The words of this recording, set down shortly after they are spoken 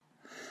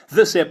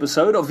This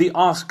episode of the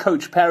Ask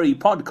Coach Parry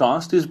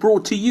podcast is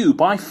brought to you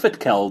by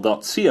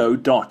fitcal.co.za.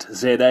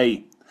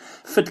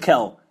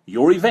 Fitcal,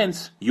 your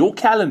events, your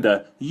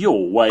calendar,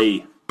 your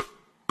way.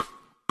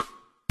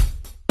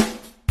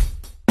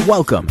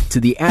 Welcome to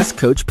the Ask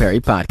Coach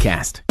Parry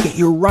podcast. Get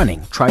your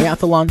running,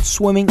 triathlon,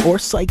 swimming, or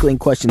cycling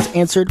questions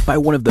answered by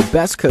one of the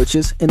best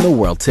coaches in the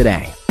world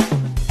today.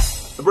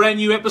 A brand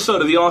new episode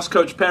of the Ask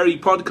Coach Parry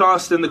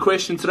podcast, and the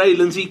question today,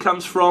 Lindsay,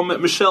 comes from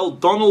Michelle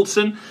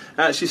Donaldson.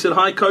 She said,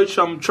 "Hi Coach,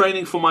 I'm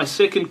training for my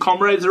second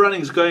Comrades. The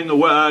running's going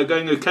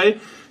okay.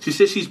 She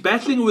says she's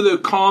battling with her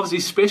calves,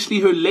 especially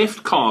her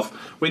left calf.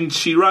 When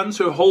she runs,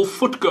 her whole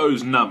foot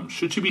goes numb.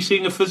 Should she be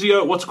seeing a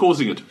physio? What's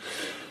causing it?"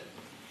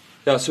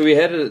 Yeah, so we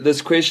had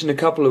this question a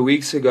couple of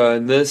weeks ago,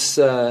 and this,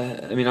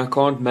 I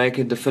can't make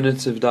a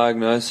definitive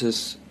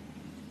diagnosis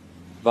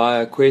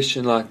via a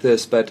question like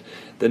this, but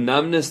the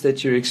numbness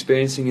that you're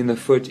experiencing in the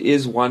foot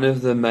is one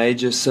of the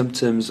major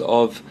symptoms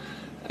of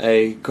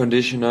a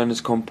condition known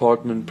as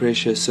compartment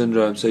pressure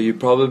syndrome. So you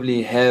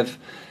probably have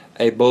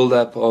a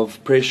build-up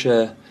of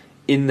pressure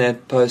in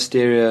that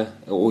posterior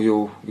or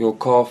your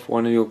calf,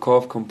 one of your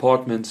calf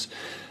compartments,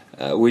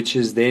 which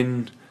is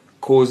then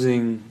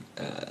causing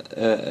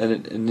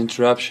an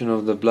interruption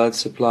of the blood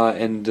supply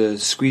and the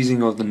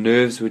squeezing of the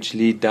nerves which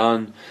lead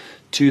down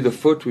to the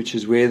foot, which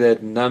is where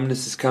that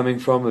numbness is coming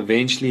from.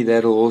 Eventually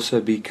that will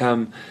also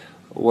become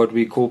what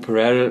we call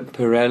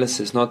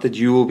paralysis. Not that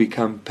you will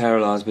become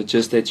paralyzed, but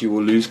just that you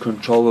will lose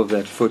control of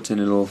that foot and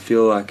it will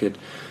feel like it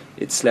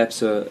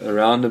slaps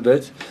around a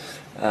bit.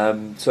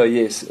 So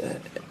yes,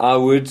 I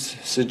would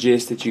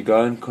suggest that you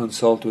go and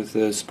consult with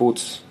a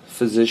sports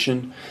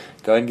physician.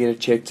 Go and get it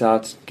checked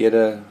out, get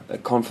a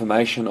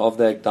confirmation of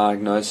that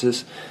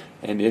diagnosis,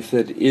 and if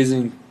that is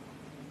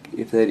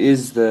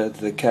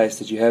the case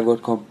that you have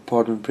got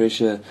compartment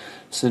pressure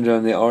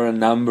syndrome, there are a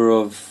number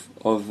of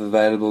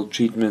available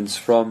treatments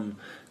from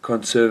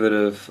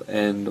conservative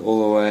and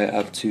all the way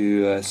up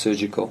to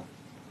surgical.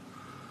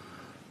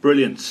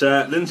 Brilliant.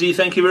 Lindsay,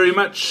 thank you very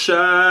much.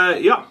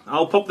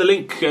 I'll pop the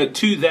link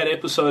to that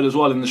episode as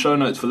well in the show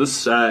notes for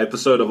this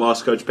episode of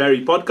Ask Coach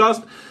Parry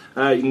podcast.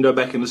 You can go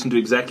back and listen to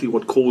exactly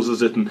what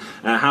causes it and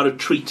how to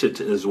treat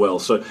it as well.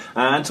 So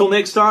until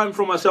next time,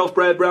 from myself,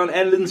 Brad Brown,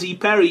 and Lindsay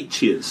Parry,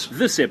 cheers.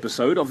 This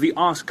episode of the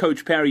Ask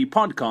Coach Parry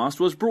podcast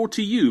was brought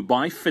to you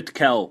by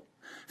Fitcal.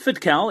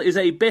 Fitcal is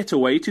a better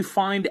way to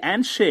find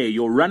and share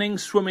your running,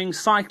 swimming,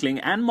 cycling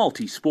and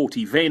multi-sport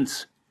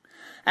events.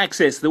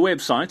 Access the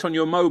website on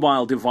your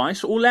mobile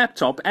device or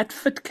laptop at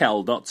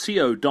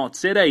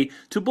fitcal.co.za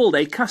to build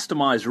a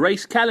customized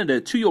race calendar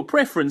to your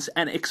preference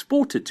and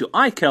export it to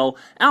iCal,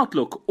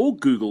 Outlook or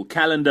Google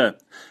Calendar.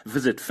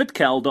 Visit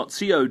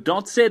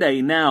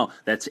fitcal.co.za now.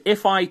 That's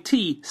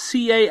fitcal.co.za.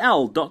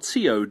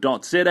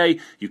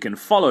 You can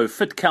follow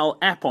Fitcal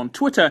app on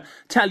Twitter.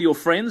 Tell your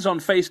friends on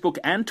Facebook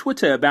and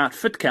Twitter about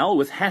Fitcal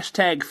with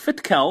hashtag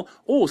Fitcal,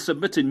 or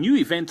submit a new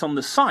event on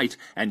the site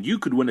and you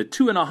could win a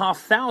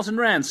 2,500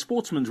 Rand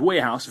Sportsman's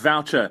Warehouse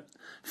voucher.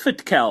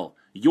 Fitcal,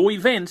 your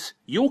events,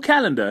 your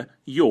calendar,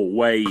 your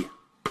way.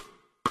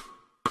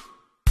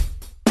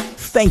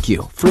 Thank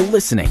you for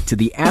listening to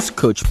the Ask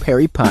Coach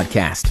Parry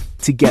podcast.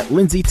 To get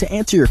Lindsay to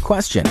answer your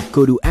question,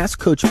 go to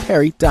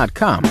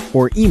askcoachparry.com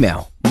or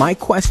email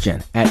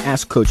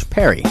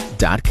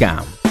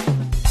myquestion@askcoachparry.com.